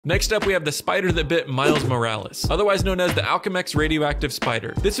Next up, we have the spider that bit Miles Morales, otherwise known as the Alchemex Radioactive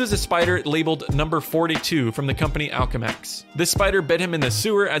Spider. This was a spider labeled number 42 from the company Alchemex. This spider bit him in the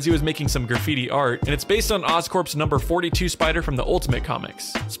sewer as he was making some graffiti art, and it's based on Oscorp's number 42 spider from the Ultimate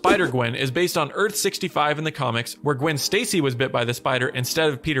Comics. Spider-Gwen is based on Earth 65 in the comics, where Gwen Stacy was bit by the spider instead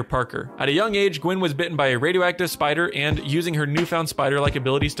of Peter Parker. At a young age, Gwen was bitten by a radioactive spider and, using her newfound spider-like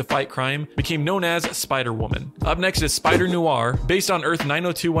abilities to fight crime, became known as Spider-Woman. Up next is Spider Noir, based on Earth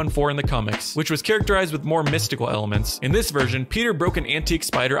 90214 in the comics, which was characterized with more mystical elements. In this version, Peter broke an antique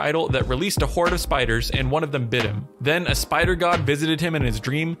spider idol that released a horde of spiders, and one of them bit him. Then, a spider god visited him in his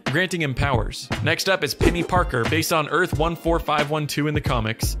dream, granting him powers. Next up is Penny Parker, based on Earth 14512 in the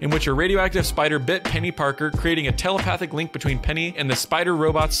comics, in which a radioactive spider bit Penny Parker, creating a telepathic link between Penny and the spider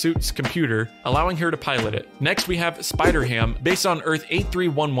robot suit's computer, allowing her to pilot it. Next, we have Spider-Ham, based on Earth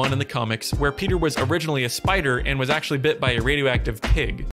 8311 in the comics, where Peter was originally a spider and was actually bit by a radioactive pig.